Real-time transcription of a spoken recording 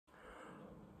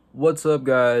What's up,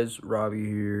 guys? Robbie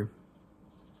here.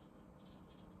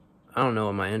 I don't know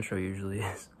what my intro usually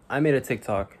is. I made a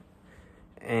TikTok,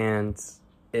 and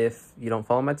if you don't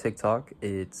follow my TikTok,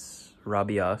 it's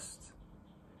Robbieost.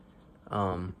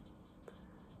 And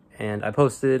I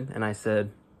posted and I said,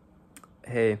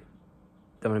 hey, I'm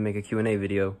gonna make a Q&A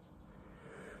video.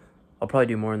 I'll probably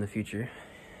do more in the future,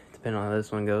 depending on how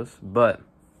this one goes. But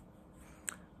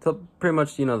pretty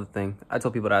much, you know the thing. I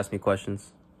tell people to ask me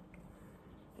questions.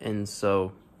 And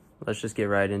so let's just get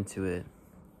right into it.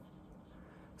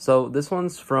 So this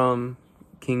one's from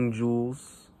King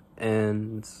Jules,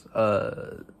 and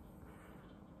I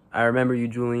remember you,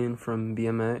 Julian, from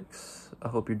BMX. I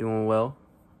hope you're doing well.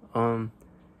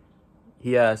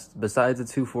 He asked, besides the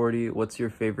 240, what's your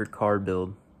favorite car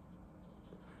build?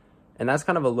 And that's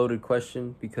kind of a loaded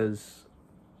question because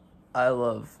I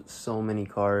love so many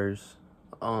cars.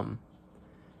 One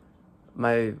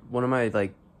of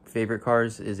my favorite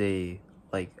cars is a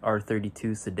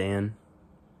R32 sedan.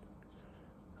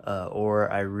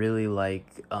 Or I really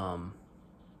like I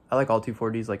like all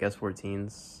 240s, like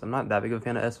S14s. I'm not that big of a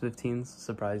fan of S15s,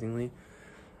 surprisingly,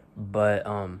 but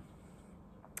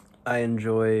I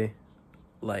enjoy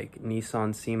like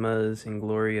Nissan Semas and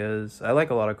Glorias. I like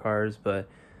a lot of cars, but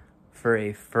for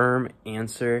a firm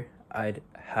answer, I'd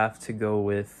have to go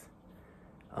with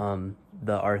the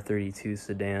R32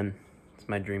 sedan. It's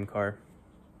my dream car.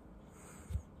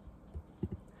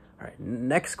 All right,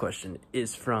 next question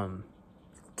is from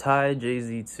Ty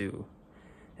JZ2,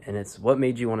 and it's, what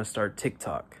made you want to start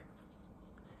TikTok?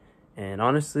 And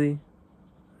honestly,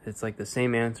 it's like the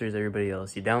same answer as everybody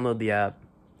else. You download the app,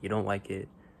 you don't like it,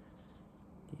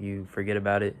 you forget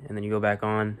about it, and then you go back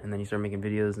on, and then you start making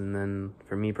videos. And then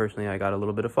for me personally, I got a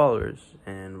little bit of followers,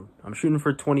 and I'm shooting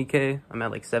for 20K. I'm at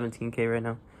like 17K right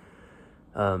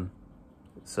now.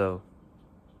 So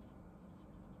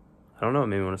I don't know what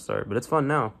made me want to start, but it's fun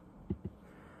now.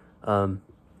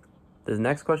 The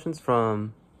next question's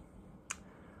from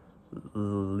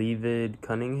Levid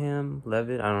Cunningham.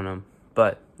 Levid, I don't know.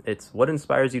 But it's, what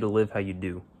inspires you to live how you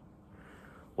do?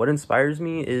 What inspires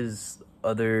me is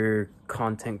other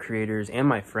content creators and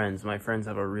my friends. My friends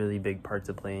have a really big part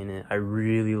to play in it. I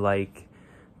really like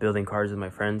building cars with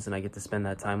my friends, and I get to spend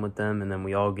that time with them, and then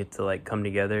we all get to like come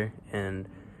together. And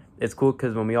it's cool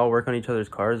because when we all work on each other's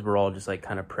cars, we're all just like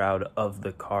kind of proud of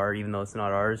the car, even though it's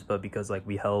not ours, but because like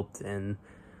we helped and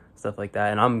stuff like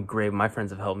that. And I'm great. My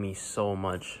friends have helped me so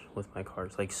much with my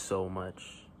cars, like so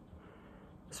much.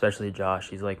 Especially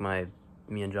Josh. He's like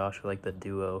me and Josh are like the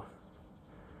duo.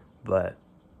 But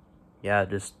yeah,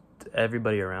 just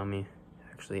everybody around me,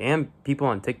 actually, and people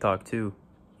on TikTok too,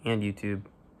 and YouTube.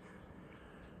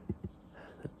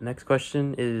 The next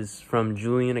question is from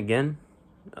Julian again.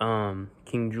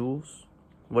 King Jules,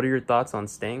 what are your thoughts on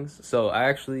Stangs? So I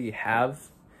actually have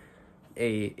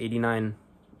a 89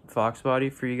 Fox body,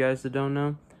 for you guys that don't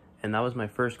know, and that was my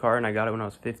first car, and I got it when I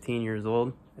was 15 years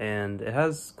old, and it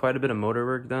has quite a bit of motor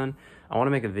work done. I want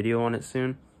to make a video on it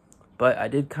soon, but I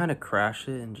did kind of crash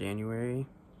it in January,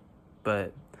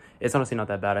 but it's honestly not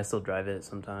that bad. I still drive it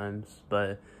sometimes,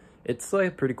 but it's like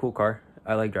a pretty cool car.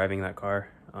 I like driving that car.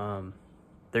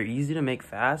 They're easy to make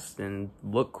fast and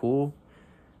look cool.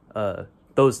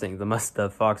 Those things, the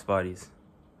Fox bodies.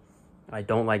 I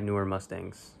don't like newer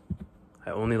Mustangs.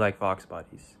 I only like Fox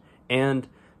bodies and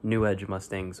New Edge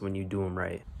Mustangs when you do them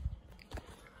right.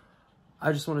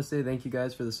 I just want to say thank you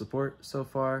guys for the support so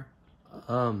far.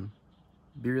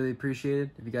 Be really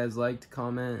appreciated if you guys liked,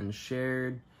 comment, and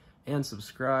shared, and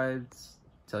subscribed.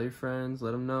 Tell your friends,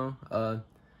 let them know.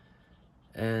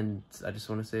 And I just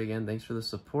want to say again, thanks for the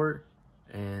support,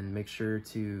 and make sure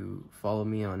to follow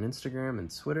me on Instagram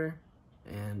and Twitter,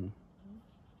 and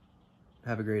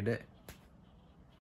have a great day.